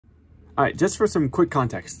All right, just for some quick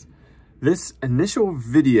context, this initial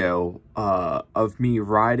video of me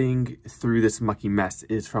riding through this mucky mess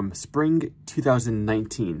is from spring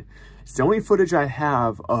 2019. It's the only footage I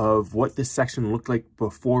have of what this section looked like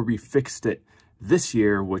before we fixed it this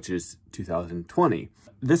year, which is 2020.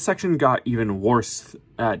 This section got even worse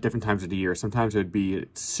at different times of the year. Sometimes it would be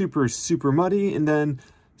super, super muddy, and then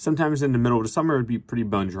sometimes in the middle of the summer, it would be pretty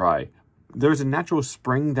bone dry. There was a natural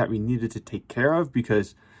spring that we needed to take care of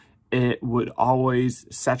because it would always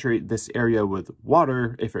saturate this area with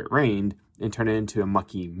water if it rained and turn it into a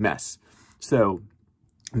mucky mess. So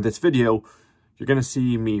in this video, you're gonna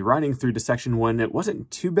see me riding through the section when it wasn't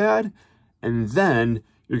too bad, and then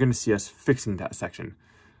you're gonna see us fixing that section.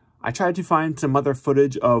 I tried to find some other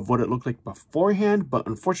footage of what it looked like beforehand, but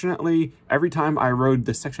unfortunately, every time I rode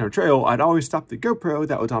this section of trail, I'd always stop the GoPro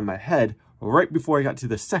that was on my head right before I got to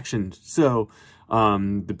this section. So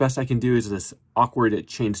the best I can do is this awkward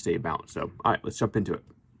chainstay mount. So, all right, let's jump into it.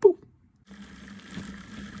 Boop.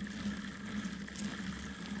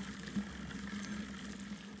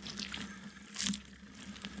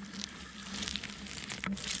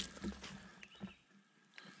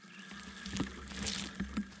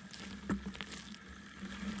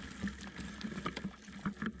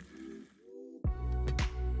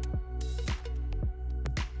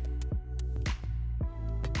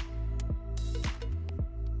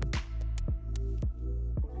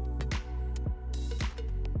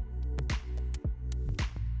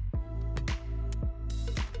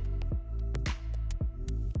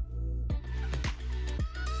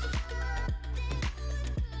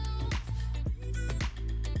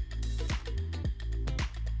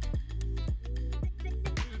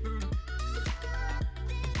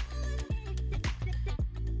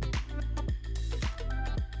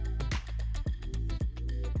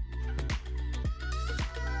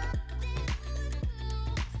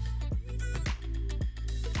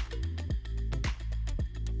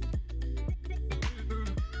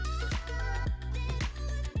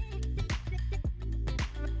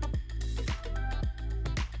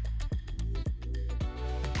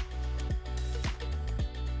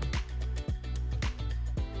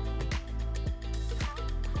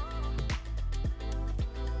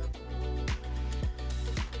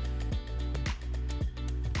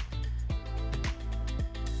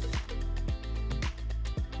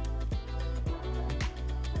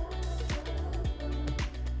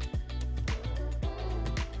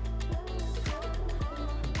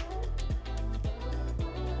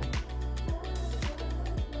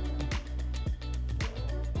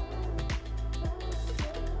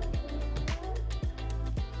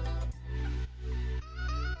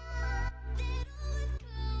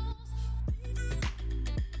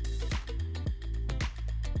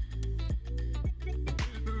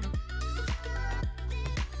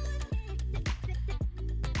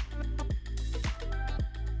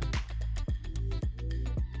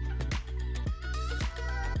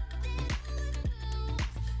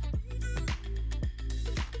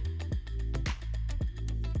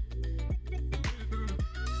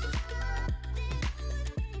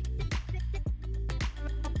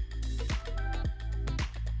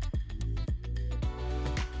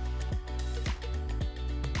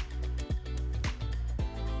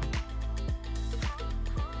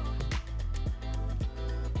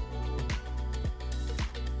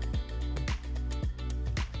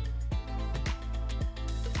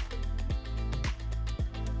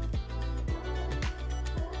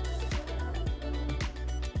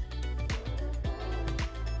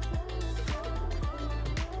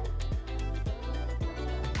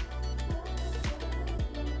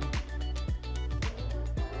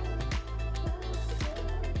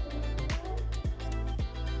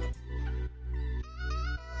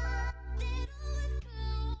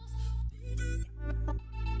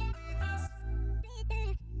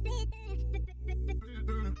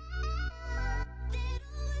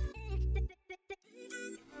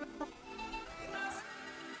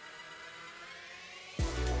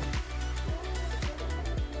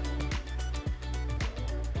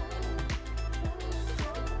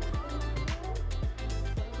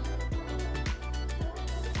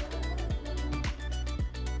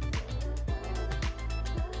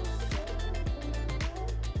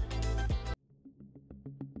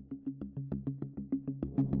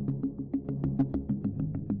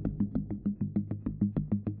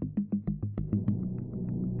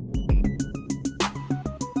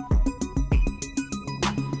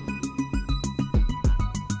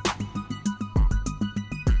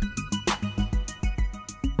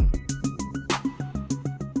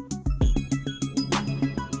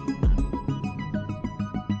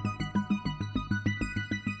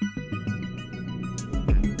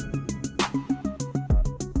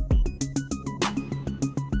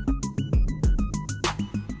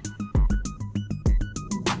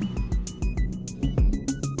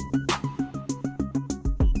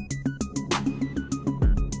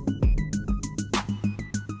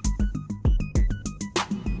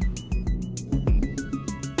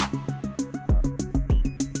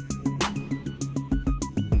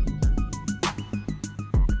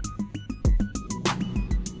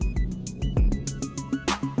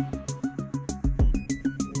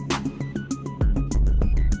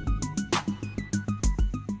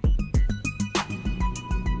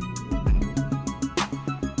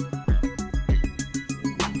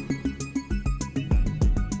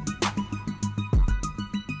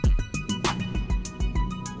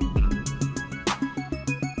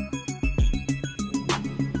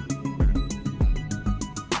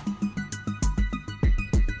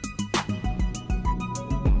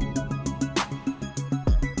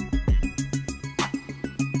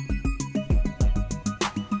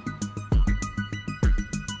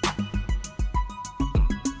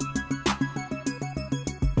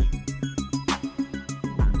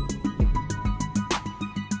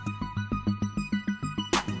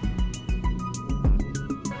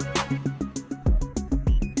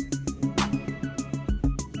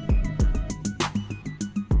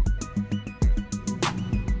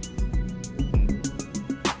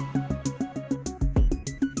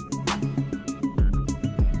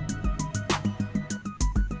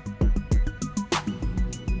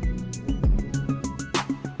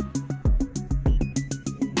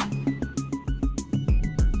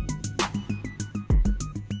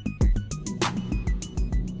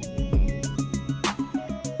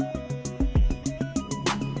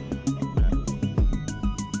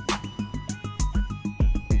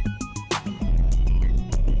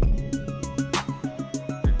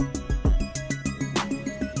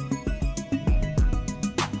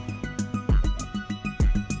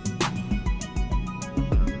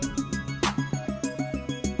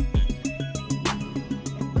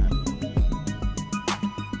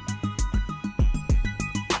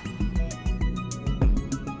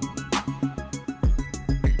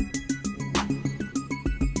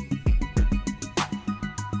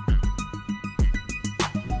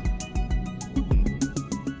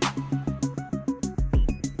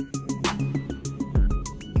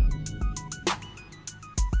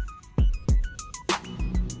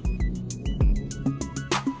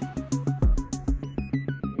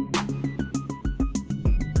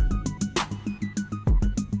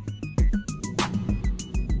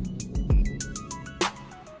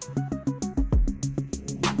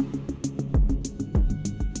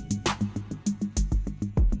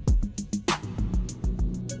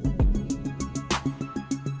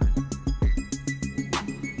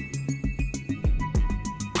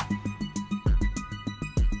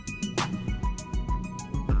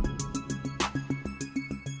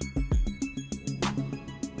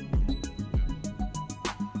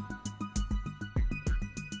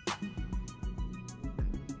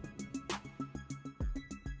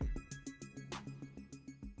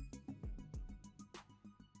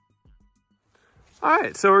 All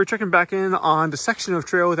right, so we're checking back in on the section of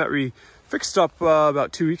trail that we fixed up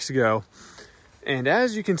about 2 weeks ago. And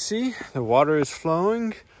as you can see, the water is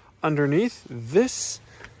flowing underneath. This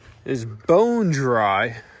is bone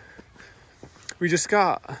dry. We just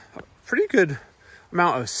got a pretty good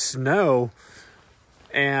amount of snow,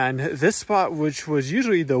 and this spot, which was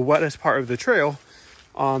usually the wettest part of the trail,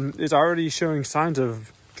 is already showing signs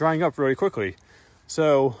of drying up really quickly.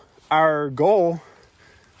 So our goal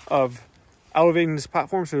of elevating this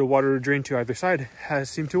platform so the water would drain to either side has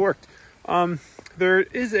seemed to work. There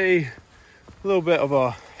is a little bit of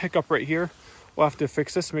a hiccup right here. We'll have to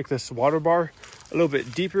fix this, make this water bar a little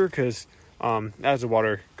bit deeper, because as the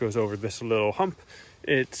water goes over this little hump,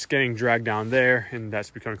 it's getting dragged down there, and that's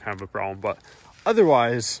becoming kind of a problem. But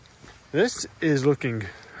otherwise, this is looking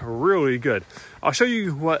really good. I'll show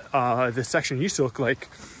you what this section used to look like,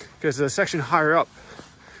 because the section higher up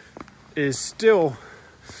is still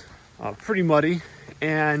pretty muddy,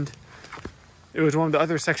 and it was one of the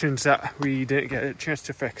other sections that we didn't get a chance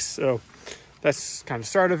to fix. So that's kind of the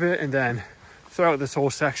start of it, and then throughout this whole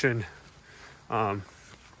section,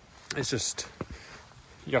 it's just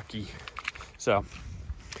yucky. So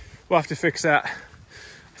we'll have to fix that.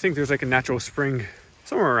 I think there's like a natural spring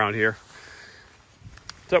somewhere around here.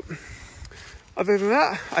 So other than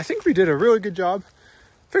that, I think we did a really good job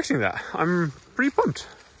fixing that. I'm pretty pumped.